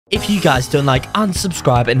If you guys don't like and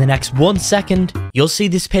subscribe in the next 1 second, you'll see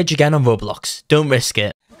this page again on Roblox. Don't risk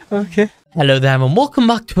it. Okay. Hello there and welcome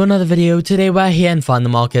back to another video. Today we're here in Find the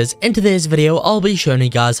Markers. In today's video, I'll be showing you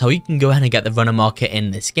guys how you can go ahead and get the runner marker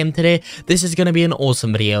in this game today. This is going to be an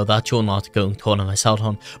awesome video that you're not going to want to miss out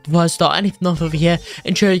on. Before I start anything off over here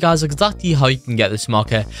and show you guys exactly how you can get this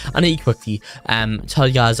marker, I need to quickly tell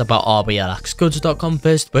you guys about RBLXcodes.com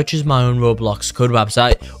first, which is my own Roblox code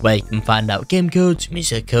website where you can find out game codes,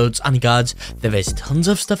 music codes and guides. There is tons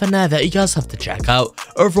of stuff in there that you guys have to check out.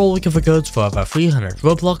 Overall, looking for codes for over 300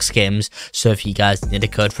 Roblox games. So if you guys need a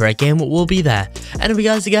code for a game, it will be there. Anyway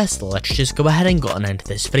guys, I guess let's just go ahead and get on into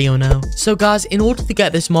this video now. So guys, in order to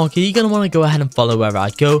get this marker, you're going to want to go ahead and follow where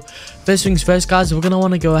I go. First things first guys, we're going to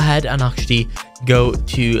want to go ahead and actually go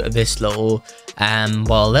to this little,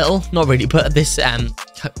 not really, but this,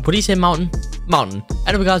 what do you say, mountain?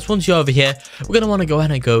 Anyway guys, once you're over here, we're going to want to go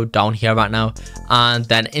ahead and go down here right now and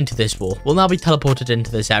then into this wall. We'll now be teleported into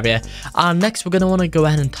this area, and next we're going to want to go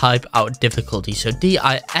ahead and type out difficulty. So DIFFICULTY,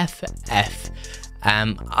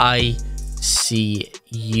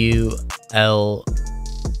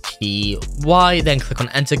 then click on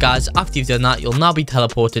enter guys. After you've done that, you'll now be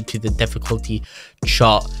teleported to the difficulty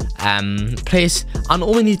chart place, and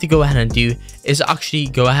all we need to go ahead and do is actually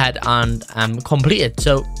go ahead and complete it.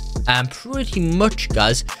 So pretty much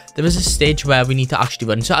guys, there is a stage where we need to actually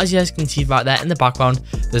run. So as you guys can see right there in the background,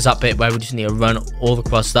 there's that bit where we just need to run all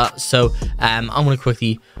across that. So I'm going to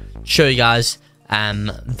quickly show you guys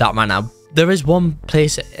that right now. There is one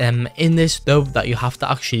place in this though that you have to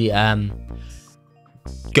actually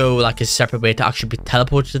go like a separate way to actually be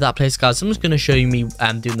teleported to that place guys. So I'm just going to show you me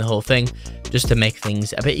doing the whole thing just to make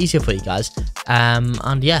things a bit easier for you guys.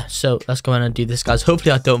 And yeah, so let's go ahead and do this guys.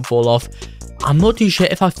 Hopefully I don't fall off. I'm not too sure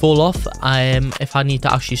if I fall off, if I need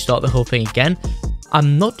to actually start the whole thing again.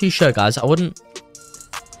 I'm not too sure guys. I wouldn't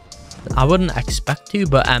expect to,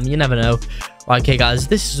 but you never know. Right, okay guys,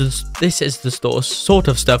 this is the sort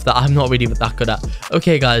of stuff that I'm not really that good at.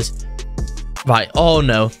 Okay guys, right, oh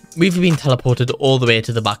no, we've been teleported all the way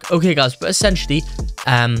to the back. Okay guys, but essentially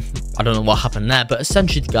I don't know what happened there, but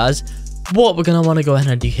essentially guys, what we're gonna want to go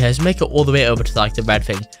ahead and do here is make it all the way over to like the red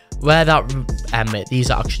thing where that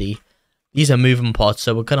these are moving parts,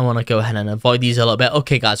 so we're gonna want to go ahead and avoid these a little bit.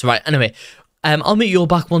 Okay guys, right, anyway, I'll meet you all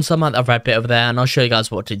back once I'm at the red bit over there, and I'll show you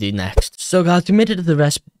guys what to do next. So guys, we made it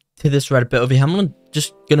to this red bit over here. I'm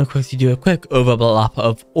just gonna quickly do a quick overlap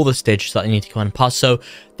of all the stages that I need to go and pass. So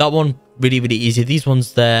that one really easy. These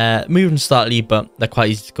ones, they're moving slightly, but they're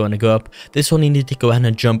quite easy to go and go up. This one you need to go ahead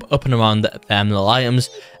and jump up and around the little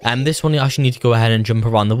items, and this one you actually need to go ahead and jump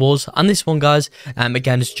around the walls. And this one guys,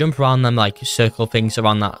 again, just jump around them like circle things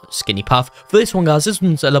around that skinny path. For this one guys, this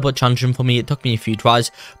one's a little bit challenging for me. It took me a few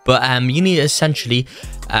tries, but you need to essentially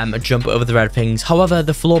jump over the red things. However,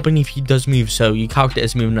 the floor beneath you does move, so your character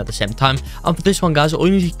is moving at the same time. And for this one guys, all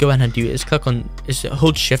you need to go ahead and do is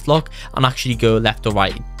hold shift lock and actually go left or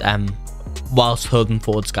right whilst holding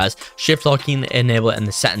forwards guys. Shift locking, enable it in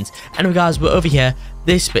the settings. Anyway guys, we're over here.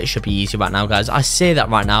 This bit should be easy right now guys. I say that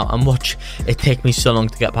right now and watch it take me so long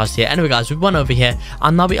to get past here. Anyway guys, we went over here,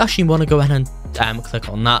 and now we actually want to go ahead and click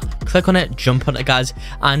on that, click on it, jump on it guys,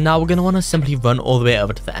 and now we're going to want to simply run all the way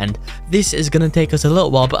over to the end. This is going to take us a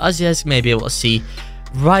little while, but as you guys may be able to see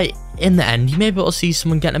right in the end, you may be able to see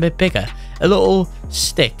someone getting a bit bigger, a little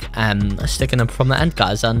stick sticking up from the end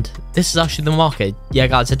guys, and this is actually the marker. Yeah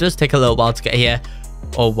guys, it does take a little while to get here.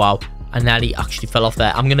 Oh wow, I nearly actually fell off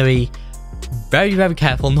there. I'm gonna be very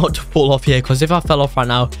careful not to fall off here, because if I fell off right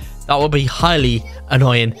now, that would be highly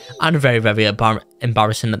annoying and very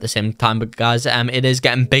embarrassing at the same time. But guys, it is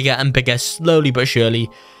getting bigger and bigger slowly but surely.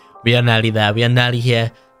 We are nearly there. We are nearly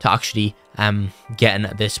here to actually getting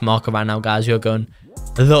this marker right now guys. We're going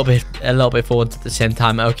a little bit forward at the same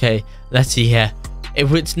time. Okay, let's see here.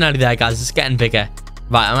 It's nearly there guys. It's getting bigger.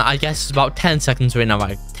 Right, I guess it's about 10 seconds right now.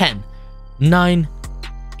 Right, 10 9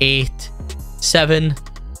 8 7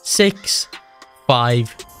 6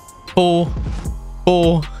 5 4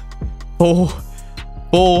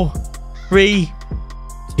 3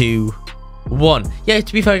 2 1. Yeah,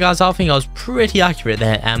 to be fair guys, I think I was pretty accurate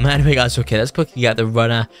there. Anyway guys, okay, let's quickly get the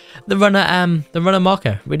runner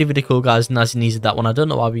marker. Really cool guys. Nice and easy, that one. I don't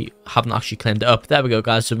know why we haven't actually claimed it up. There we go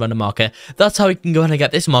guys, the runner marker. That's how we can go ahead and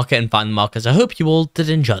get this marker and find the markers. I hope you all did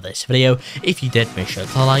enjoy this video. If you did, make sure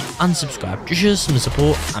to like and subscribe to show some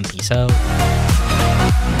support, and peace out.